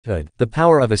the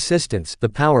power of assistance, the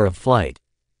power of flight.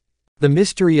 The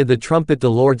mystery of the trumpet.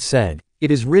 The Lord said, it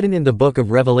is written in the book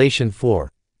of Revelation 4:1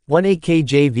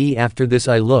 AKJV. After this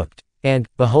I looked, and,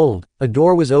 behold, a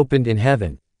door was opened in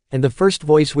heaven, and the first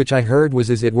voice which I heard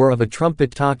was as it were of a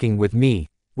trumpet talking with me,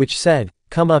 which said,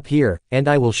 Come up here, and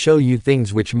I will show you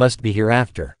things which must be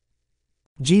hereafter.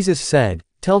 Jesus said,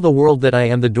 Tell the world that I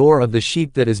am the door of the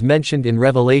sheep that is mentioned in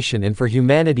Revelation, and for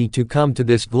humanity to come to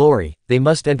this glory, they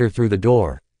must enter through the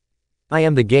door. I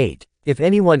am the gate. If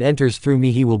anyone enters through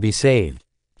me, he will be saved.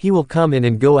 He will come in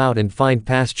and go out and find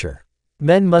pasture.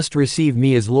 Men must receive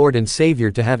me as Lord and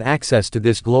Savior to have access to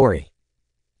this glory.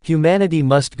 Humanity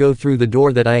must go through the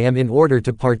door that I am in order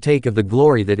to partake of the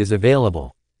glory that is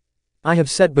available. I have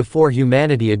set before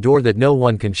humanity a door that no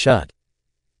one can shut.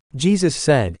 Jesus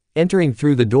said, entering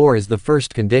through the door is the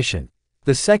first condition.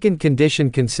 The second condition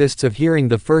consists of hearing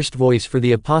the first voice, for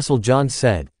the Apostle John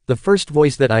said, The first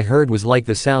voice that I heard was like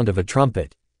the sound of a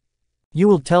trumpet. You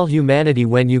will tell humanity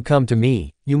when you come to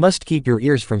me, you must keep your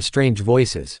ears from strange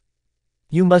voices.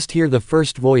 You must hear the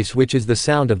first voice, which is the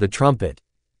sound of the trumpet.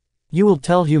 You will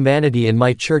tell humanity in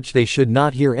my church they should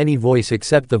not hear any voice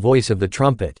except the voice of the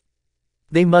trumpet.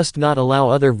 They must not allow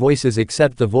other voices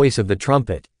except the voice of the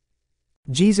trumpet.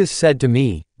 Jesus said to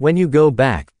me, When you go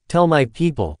back, tell my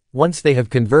people, once they have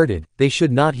converted, they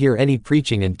should not hear any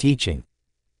preaching and teaching.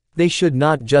 They should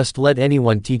not just let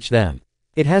anyone teach them.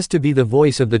 It has to be the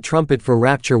voice of the trumpet, for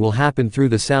rapture will happen through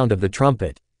the sound of the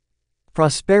trumpet.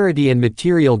 Prosperity and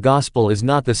material gospel is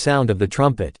not the sound of the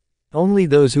trumpet. Only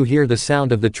those who hear the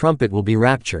sound of the trumpet will be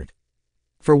raptured.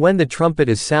 For when the trumpet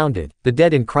is sounded, the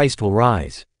dead in Christ will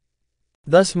rise.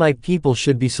 Thus my people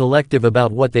should be selective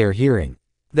about what they are hearing.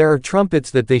 There are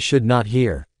trumpets that they should not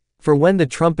hear. For when the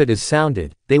trumpet is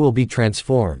sounded, they will be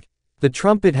transformed. The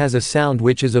trumpet has a sound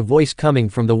which is a voice coming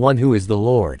from the one who is the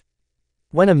Lord.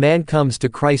 When a man comes to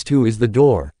Christ, who is the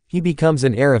door, he becomes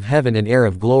an heir of heaven and heir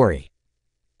of glory.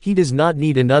 He does not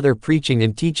need another preaching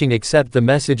and teaching except the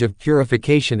message of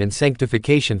purification and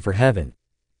sanctification for heaven.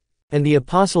 And the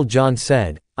Apostle John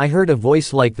said, I heard a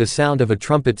voice like the sound of a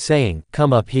trumpet saying,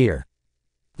 Come up here.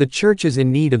 The church is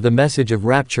in need of the message of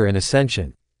rapture and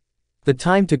ascension. The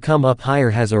time to come up higher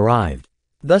has arrived.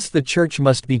 Thus the church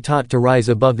must be taught to rise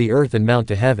above the earth and mount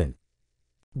to heaven.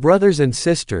 Brothers and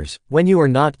sisters, when you are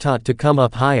not taught to come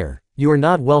up higher, you are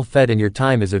not well fed and your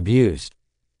time is abused.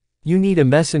 You need a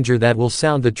messenger that will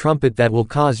sound the trumpet that will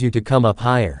cause you to come up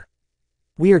higher.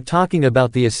 We are talking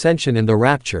about the ascension and the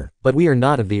rapture, but we are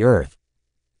not of the earth.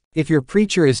 If your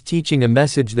preacher is teaching a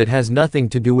message that has nothing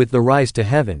to do with the rise to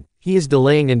heaven, he is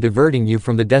delaying and diverting you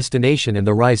from the destination and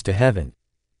the rise to heaven.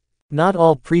 Not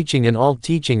all preaching and all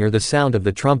teaching are the sound of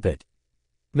the trumpet.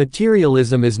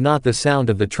 Materialism is not the sound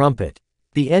of the trumpet.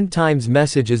 The end times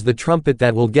message is the trumpet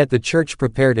that will get the church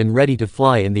prepared and ready to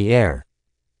fly in the air.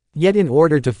 Yet in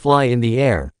order to fly in the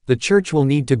air, the church will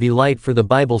need to be light, for the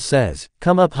Bible says,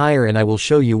 Come up higher and I will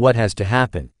show you what has to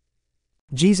happen.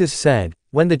 Jesus said,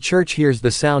 when the church hears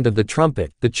the sound of the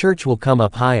trumpet, the church will come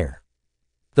up higher.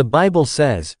 The Bible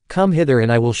says, Come hither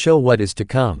and I will show what is to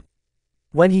come.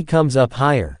 When he comes up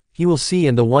higher, he will see,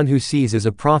 and the one who sees is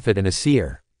a prophet and a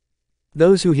seer.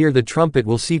 Those who hear the trumpet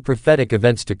will see prophetic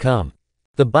events to come.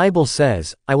 The Bible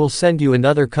says, I will send you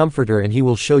another comforter and he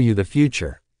will show you the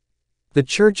future. The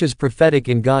church is prophetic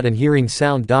in God, and hearing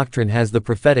sound doctrine has the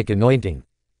prophetic anointing.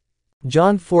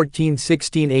 John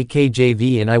 14:16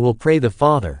 AKJV, And I will pray the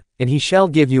Father, and he shall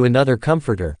give you another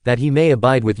comforter, that he may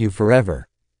abide with you forever.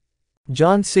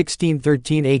 John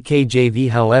 16:13 AKJV,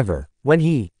 However, when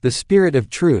he, the Spirit of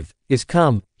truth, is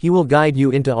come, he will guide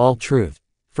you into all truth.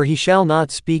 For he shall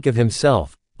not speak of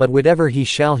himself, but whatever he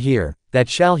shall hear, that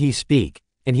shall he speak,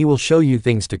 and he will show you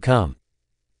things to come.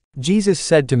 Jesus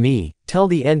said to me, Tell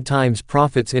the end times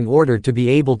prophets, in order to be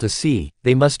able to see,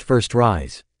 they must first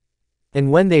rise.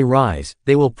 And when they rise,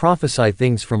 they will prophesy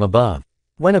things from above.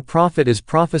 When a prophet is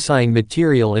prophesying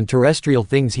material and terrestrial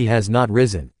things, he has not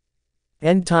risen.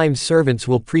 End times servants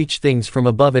will preach things from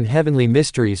above and heavenly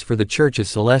mysteries, for the church is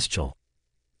celestial.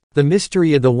 The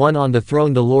mystery of the one on the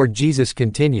throne. The Lord Jesus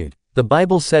continued, the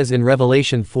Bible says in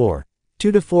Revelation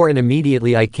 4:2-4, And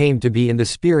immediately I came to be in the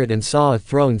Spirit, and saw a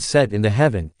throne set in the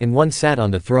heaven, and one sat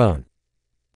on the throne.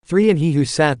 3 And he who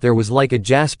sat there was like a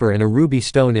jasper and a ruby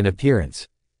stone in appearance.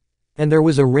 And there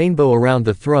was a rainbow around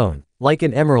the throne, like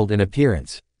an emerald in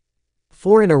appearance.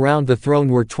 4 And around the throne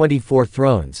were 24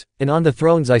 thrones, and on the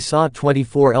thrones I saw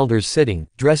 24 elders sitting,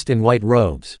 dressed in white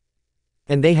robes.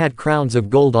 And they had crowns of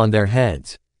gold on their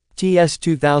heads. TS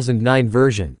 2009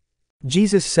 version.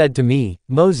 Jesus said to me,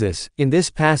 Moses, in this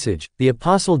passage, the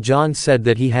Apostle John said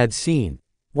that he had seen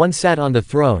one sat on the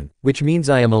throne, which means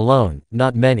I am alone,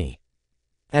 not many.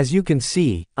 As you can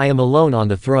see, I am alone on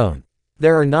the throne.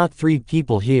 There are not 3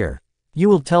 people here. You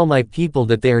will tell my people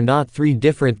that they are not 3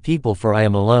 different people, for I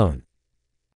am alone.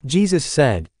 Jesus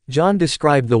said. John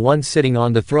described the one sitting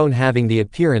on the throne having the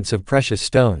appearance of precious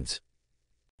stones.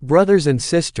 Brothers and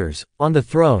sisters, on the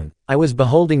throne, I was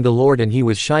beholding the Lord, and he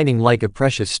was shining like a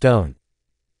precious stone.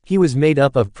 He was made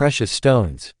up of precious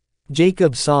stones.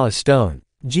 Jacob saw a stone.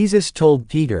 Jesus told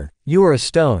Peter, "You are a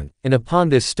stone, and upon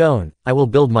this stone, I will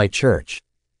build my church."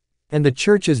 And the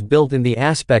church is built in the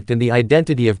aspect and the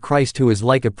identity of Christ, who is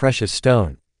like a precious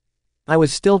stone. I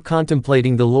was still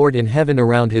contemplating the Lord in heaven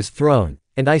around his throne,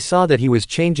 and I saw that he was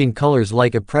changing colors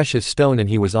like a precious stone, and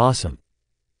he was awesome.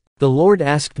 The Lord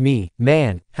asked me,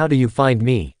 "Man, how do you find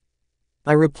me?"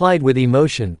 I replied with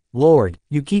emotion, "Lord,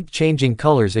 you keep changing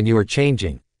colors and you are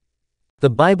changing." The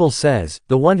Bible says,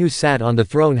 the one who sat on the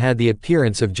throne had the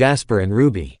appearance of jasper and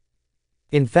ruby.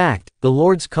 In fact, the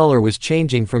Lord's color was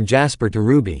changing from jasper to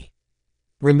ruby.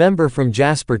 Remember, from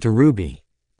jasper to ruby.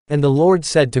 And the Lord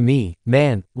said to me,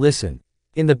 "Man, listen.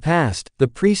 In the past, the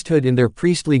priesthood in their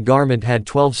priestly garment had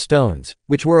 12 stones,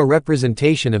 which were a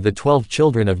representation of the 12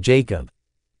 children of Jacob.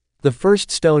 The first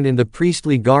stone in the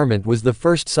priestly garment was the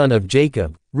first son of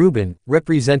Jacob, Reuben,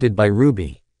 represented by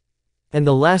ruby. And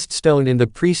the last stone in the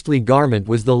priestly garment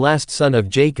was the last son of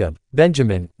Jacob,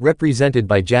 Benjamin, represented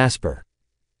by jasper.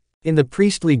 In the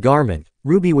priestly garment,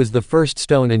 ruby was the first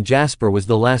stone and jasper was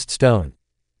the last stone.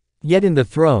 Yet in the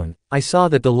throne, I saw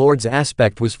that the Lord's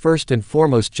aspect was first and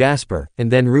foremost jasper,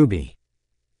 and then ruby.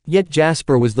 Yet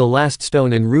jasper was the last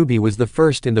stone and ruby was the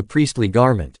first in the priestly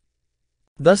garment.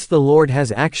 Thus the Lord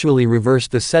has actually reversed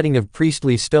the setting of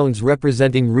priestly stones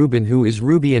representing Reuben, who is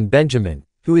ruby, and Benjamin,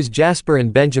 who is jasper,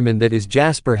 and Benjamin, that is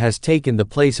jasper, has taken the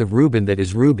place of Reuben, that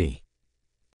is ruby.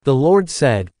 The Lord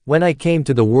said, "When I came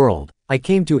to the world, I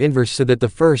came to inverse so that the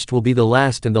first will be the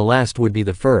last and the last would be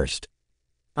the first.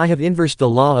 I have inversed the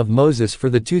law of Moses for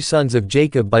the 2 sons of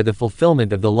Jacob by the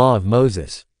fulfillment of the law of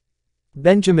Moses.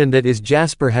 Benjamin, that is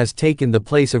jasper, has taken the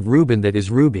place of Reuben, that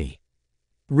is ruby.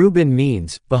 Reuben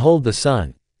means, behold the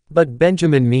son. But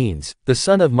Benjamin means, the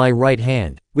son of my right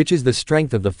hand, which is the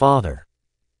strength of the Father.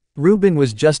 Reuben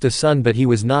was just a son, but he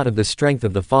was not of the strength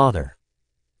of the Father."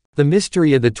 The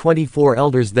mystery of the 24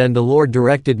 elders. Then the Lord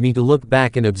directed me to look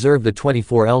back and observe the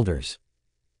 24 elders.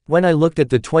 When I looked at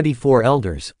the 24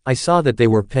 elders, I saw that they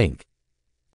were pink.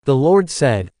 The Lord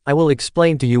said, "I will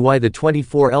explain to you why the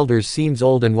 24 elders seems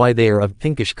old and why they are of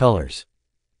pinkish colors."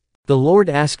 The Lord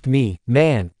asked me,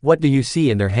 "Man, what do you see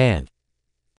in their hand?"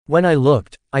 When I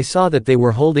looked, I saw that they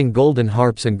were holding golden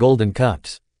harps and golden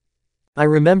cups. I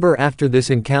remember after this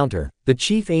encounter, the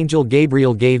chief angel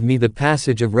Gabriel gave me the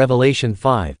passage of Revelation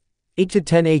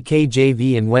 5:8-10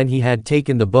 AKJV. And when he had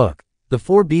taken the book, the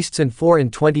 4 beasts and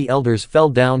 24 elders fell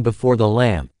down before the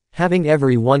Lamb, having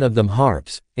every one of them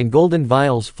harps, and golden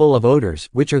vials full of odors,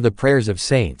 which are the prayers of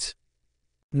saints.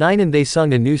 9 And they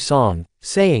sung a new song,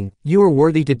 saying, "You are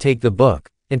worthy to take the book,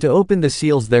 and to open the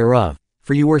seals thereof,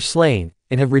 for you were slain,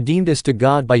 and have redeemed us to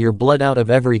God by your blood out of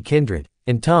every kindred,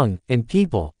 and tongue, and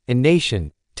people, and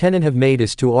nation, 10 And have made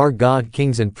us to our God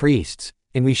kings and priests,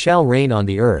 and we shall reign on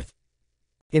the earth."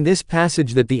 In this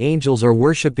passage that the angels are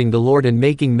worshiping the Lord and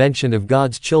making mention of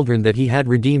God's children that he had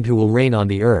redeemed who will reign on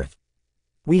the earth.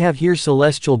 We have here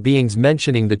celestial beings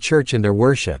mentioning the church in their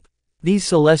worship. These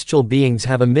celestial beings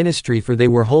have a ministry, for they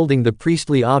were holding the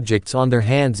priestly objects on their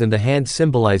hands, and the hand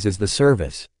symbolizes the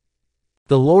service.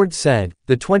 The Lord said,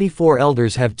 "The 24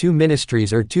 elders have 2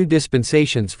 ministries or 2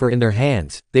 dispensations, for in their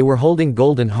hands, they were holding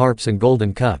golden harps and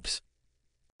golden cups."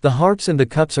 The harps and the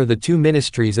cups are the 2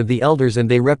 ministries of the elders, and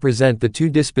they represent the 2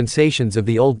 dispensations of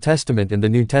the Old Testament and the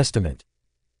New Testament.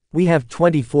 We have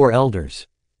 24 elders.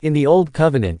 In the Old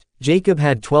Covenant, Jacob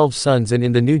had 12 sons, and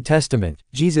in the New Testament,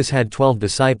 Jesus had 12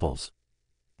 disciples.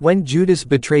 When Judas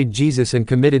betrayed Jesus and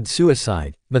committed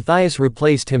suicide, Matthias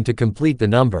replaced him to complete the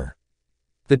number.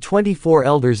 The 24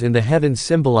 elders in the heavens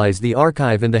symbolize the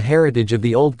archive and the heritage of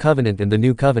the Old Covenant and the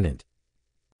New Covenant.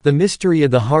 The mystery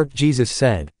of the heart. Jesus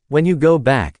said, "When you go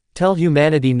back, tell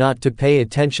humanity not to pay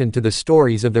attention to the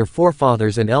stories of their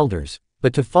forefathers and elders,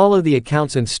 but to follow the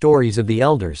accounts and stories of the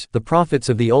elders, the prophets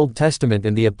of the Old Testament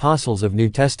and the apostles of New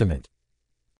Testament."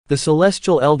 The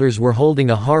celestial elders were holding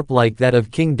a harp like that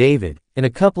of King David, and a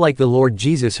cup like the Lord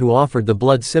Jesus, who offered the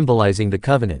blood symbolizing the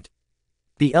covenant.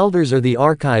 The elders are the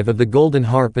archive of the golden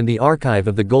harp and the archive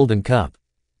of the golden cup.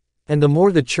 And the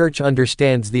more the church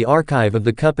understands the archive of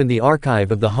the cup and the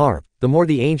archive of the harp, the more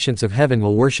the ancients of heaven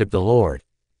will worship the Lord.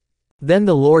 Then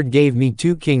the Lord gave me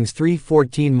 2 Kings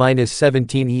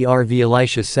 3:14-17 ERV.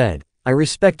 Elisha said, "I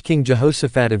respect King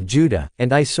Jehoshaphat of Judah,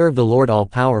 and I serve the Lord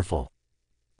all-powerful.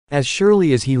 As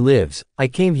surely as he lives, I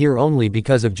came here only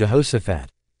because of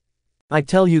Jehoshaphat. I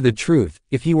tell you the truth,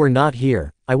 if he were not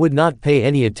here, I would not pay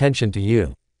any attention to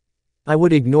you. I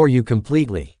would ignore you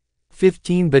completely.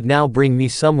 15 But now bring me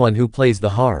someone who plays the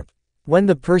harp. When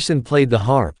the person played the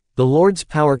harp, the Lord's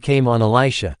power came on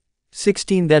Elisha.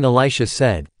 16 Then Elisha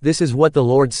said, This is what the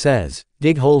Lord says,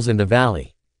 dig holes in the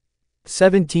valley.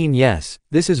 17 Yes,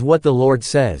 this is what the Lord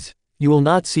says, you will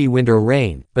not see wind or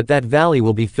rain, but that valley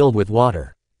will be filled with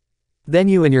water. Then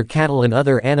you and your cattle and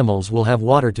other animals will have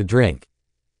water to drink.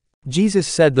 Jesus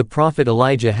said the prophet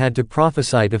Elijah had to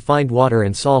prophesy to find water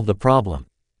and solve the problem.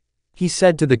 He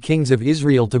said to the kings of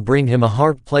Israel to bring him a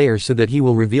harp player so that he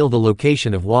will reveal the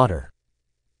location of water.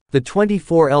 The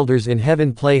 24 elders in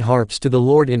heaven play harps to the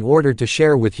Lord in order to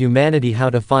share with humanity how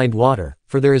to find water,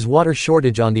 for there is water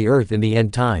shortage on the earth in the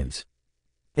end times.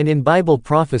 And in Bible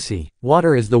prophecy,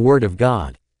 water is the word of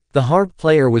God. The harp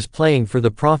player was playing for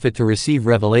the prophet to receive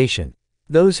revelation.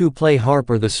 Those who play harp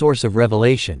are the source of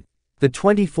revelation. The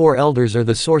 24 elders are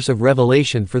the source of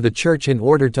revelation for the church in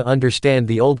order to understand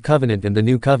the Old Covenant and the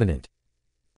New Covenant.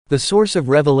 The source of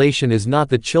revelation is not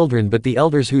the children but the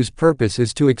elders whose purpose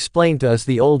is to explain to us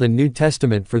the Old and New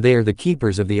Testament, for they are the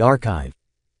keepers of the archive.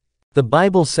 The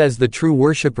Bible says the true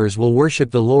worshippers will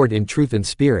worship the Lord in truth and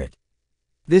spirit.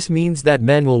 This means that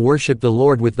men will worship the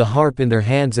Lord with the harp in their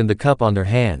hands and the cup on their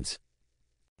hands.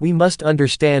 We must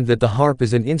understand that the harp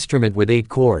is an instrument with 8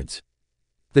 chords.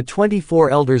 The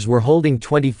 24 elders were holding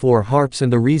 24 harps,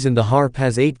 and the reason the harp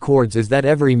has 8 chords is that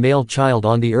every male child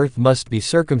on the earth must be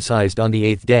circumcised on the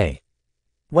 8th day.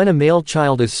 When a male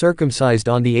child is circumcised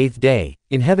on the 8th day,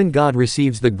 in heaven God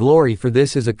receives the glory, for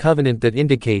this is a covenant that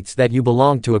indicates that you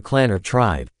belong to a clan or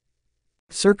tribe.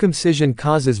 Circumcision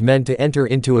causes men to enter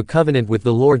into a covenant with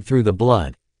the Lord through the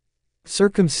blood.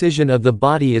 Circumcision of the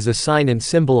body is a sign and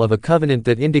symbol of a covenant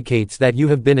that indicates that you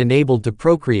have been enabled to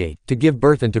procreate, to give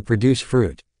birth and to produce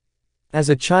fruit. As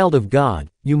a child of God,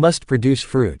 you must produce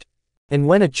fruit. And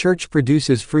when a church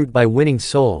produces fruit by winning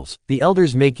souls, the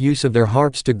elders make use of their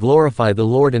harps to glorify the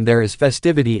Lord, and there is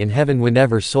festivity in heaven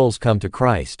whenever souls come to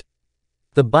Christ.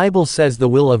 The Bible says the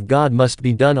will of God must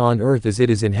be done on earth as it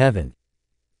is in heaven.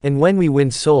 And when we win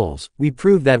souls, we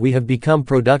prove that we have become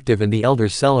productive and the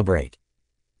elders celebrate.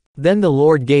 Then the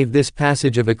Lord gave this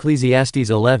passage of Ecclesiastes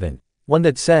 11, one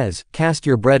that says, Cast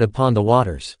your bread upon the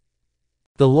waters.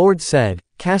 The Lord said,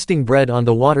 casting bread on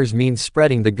the waters means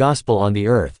spreading the gospel on the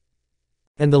earth.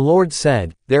 And the Lord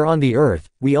said, there on the earth,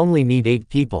 we only need 8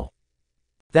 people.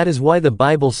 That is why the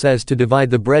Bible says to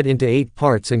divide the bread into 8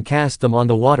 parts and cast them on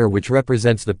the water, which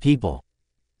represents the people.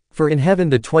 For in heaven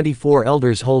the 24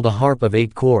 elders hold a harp of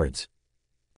 8 chords.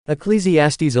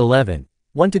 Ecclesiastes 11.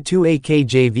 1-2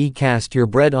 AKJV Cast your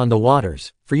bread on the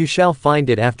waters, for you shall find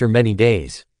it after many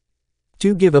days.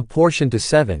 2 Give a portion to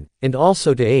 7, and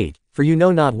also to 8, for you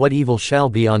know not what evil shall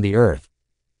be on the earth.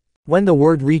 When the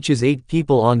word reaches 8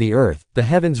 people on the earth, the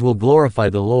heavens will glorify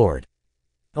the Lord.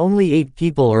 Only 8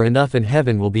 people are enough and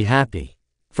heaven will be happy.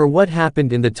 For what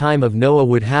happened in the time of Noah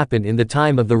would happen in the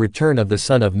time of the return of the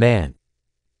Son of Man.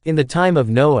 In the time of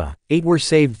Noah, 8 were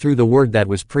saved through the word that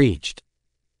was preached.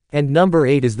 And number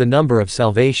 8 is the number of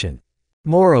salvation.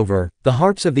 Moreover, the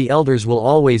harps of the elders will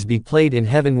always be played in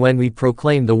heaven when we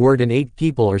proclaim the word, and 8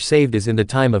 people are saved as in the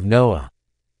time of Noah.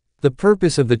 The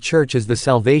purpose of the church is the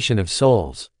salvation of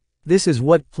souls. This is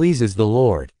what pleases the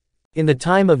Lord. In the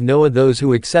time of Noah those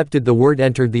who accepted the word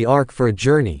entered the ark for a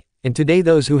journey, and today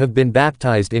those who have been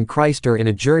baptized in Christ are in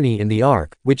a journey in the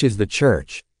ark, which is the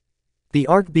church. The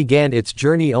ark began its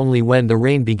journey only when the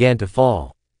rain began to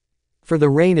fall. For the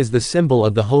rain is the symbol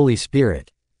of the Holy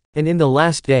Spirit. And in the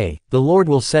last day, the Lord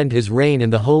will send his rain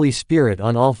and the Holy Spirit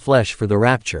on all flesh for the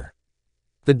rapture.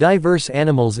 The diverse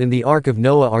animals in the ark of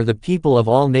Noah are the people of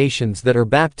all nations that are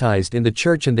baptized in the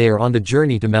church, and they are on the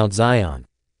journey to Mount Zion.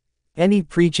 Any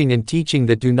preaching and teaching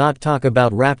that do not talk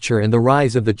about rapture and the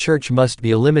rise of the church must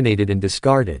be eliminated and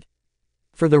discarded.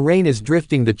 For the rain is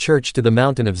drifting the church to the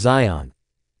mountain of Zion.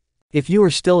 If you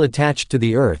are still attached to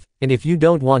the earth, and if you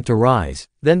don't want to rise,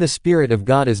 then the Spirit of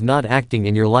God is not acting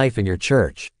in your life and your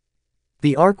church.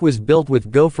 The ark was built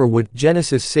with gopher wood,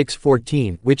 Genesis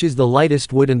 6:14, which is the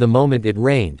lightest wood, and the moment it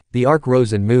rained, the ark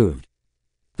rose and moved.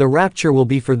 The rapture will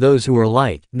be for those who are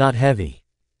light, not heavy.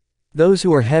 Those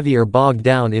who are heavy are bogged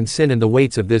down in sin and the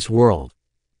weights of this world.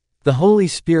 The Holy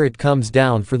Spirit comes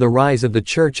down for the rise of the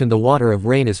church, and the water of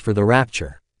rain is for the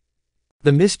rapture.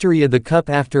 The mystery of the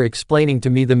cup. After explaining to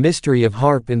me the mystery of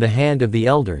harp in the hand of the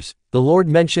elders, the Lord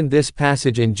mentioned this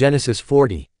passage in Genesis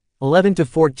 40,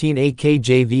 11-14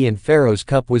 AKJV, and Pharaoh's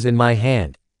cup was in my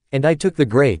hand, and I took the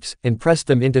grapes, and pressed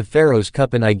them into Pharaoh's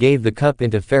cup, and I gave the cup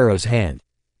into Pharaoh's hand.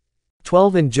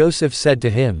 12 And Joseph said to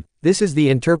him, This is the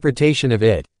interpretation of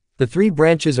it. The 3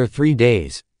 branches are 3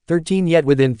 days. 13 Yet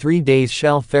within 3 days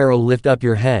shall Pharaoh lift up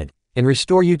your head, and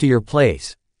restore you to your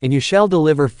place, and you shall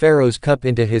deliver Pharaoh's cup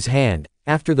into his hand,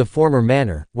 after the former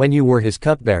manner, when you were his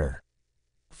cupbearer.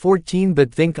 14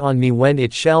 But think on me when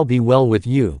it shall be well with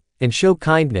you, and show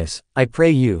kindness, I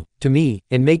pray you, to me,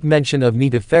 and make mention of me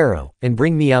to Pharaoh, and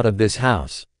bring me out of this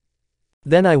house.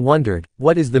 Then I wondered,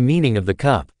 what is the meaning of the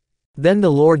cup? Then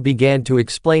the Lord began to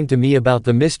explain to me about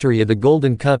the mystery of the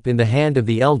golden cup in the hand of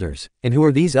the elders, and who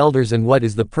are these elders and what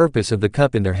is the purpose of the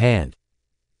cup in their hand.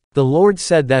 The Lord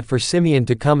said that for Simeon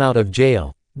to come out of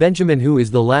jail, Benjamin who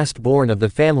is the last born of the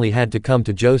family had to come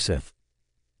to Joseph.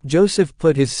 Joseph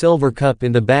put his silver cup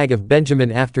in the bag of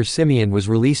Benjamin after Simeon was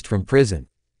released from prison.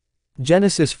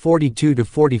 Genesis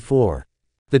 42-44.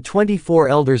 The 24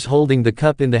 elders holding the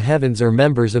cup in the heavens are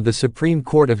members of the Supreme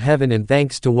Court of Heaven, and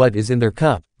thanks to what is in their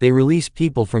cup, they release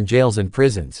people from jails and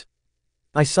prisons.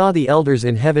 I saw the elders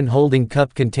in heaven holding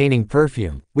cup containing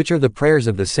perfume, which are the prayers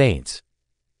of the saints.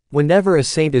 Whenever a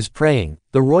saint is praying,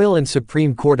 the royal and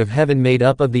supreme court of heaven made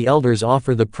up of the elders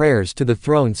offer the prayers to the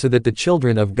throne so that the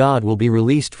children of God will be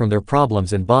released from their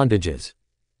problems and bondages.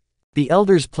 The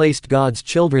elders placed God's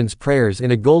children's prayers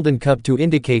in a golden cup to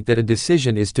indicate that a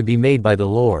decision is to be made by the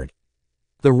Lord.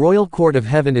 The royal court of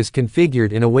heaven is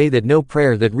configured in a way that no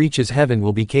prayer that reaches heaven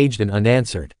will be caged and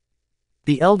unanswered.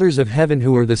 The elders of heaven,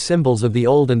 who are the symbols of the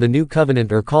Old and the New Covenant,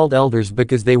 are called elders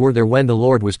because they were there when the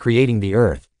Lord was creating the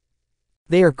earth.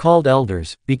 They are called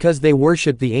elders because they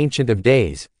worship the Ancient of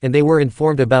Days, and they were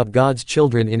informed about God's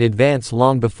children in advance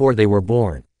long before they were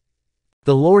born.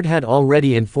 The Lord had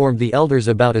already informed the elders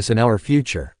about us and our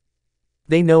future.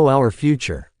 They know our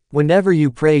future. Whenever you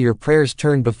pray, your prayers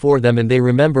turn before them and they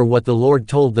remember what the Lord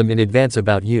told them in advance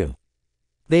about you.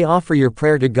 They offer your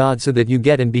prayer to God so that you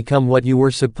get and become what you were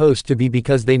supposed to be,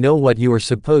 because they know what you are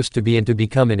supposed to be and to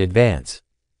become in advance.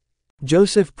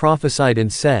 Joseph prophesied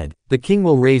and said, The king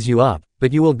will raise you up,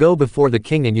 but you will go before the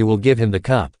king and you will give him the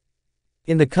cup.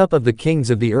 In the cup of the kings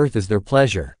of the earth is their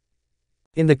pleasure.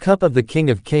 In the cup of the King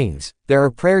of Kings, there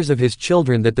are prayers of his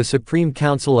children that the Supreme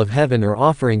Council of Heaven are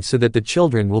offering so that the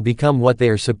children will become what they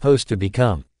are supposed to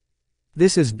become.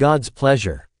 This is God's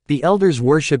pleasure. The elders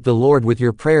worship the Lord with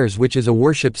your prayers, which is a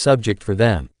worship subject for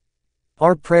them.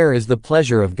 Our prayer is the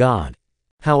pleasure of God.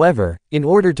 However, in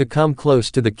order to come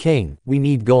close to the King, we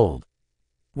need gold.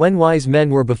 When wise men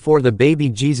were before the baby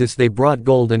Jesus, they brought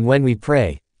gold, and when we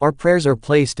pray, our prayers are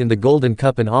placed in the golden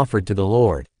cup and offered to the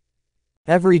Lord.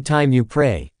 Every time you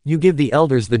pray, you give the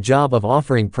elders the job of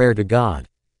offering prayer to God.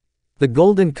 The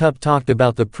golden cup talked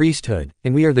about the priesthood,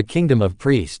 and we are the kingdom of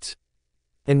priests.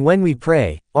 And when we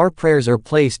pray, our prayers are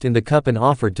placed in the cup and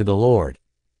offered to the Lord.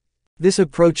 This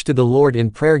approach to the Lord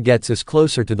in prayer gets us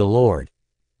closer to the Lord.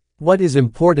 What is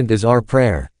important is our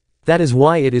prayer. That is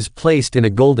why it is placed in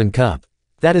a golden cup.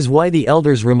 That is why the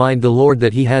elders remind the Lord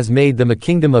that He has made them a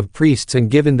kingdom of priests, and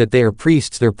given that they are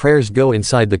priests, their prayers go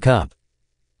inside the cup.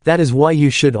 That is why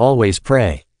you should always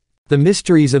pray. The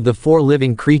mysteries of the 4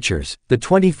 living creatures, the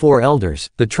 24 elders,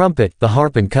 the trumpet, the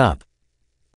harp and cup.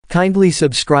 Kindly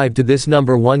subscribe to this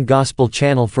 #1 gospel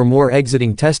channel for more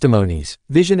exiting testimonies,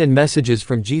 vision and messages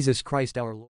from Jesus Christ our Lord.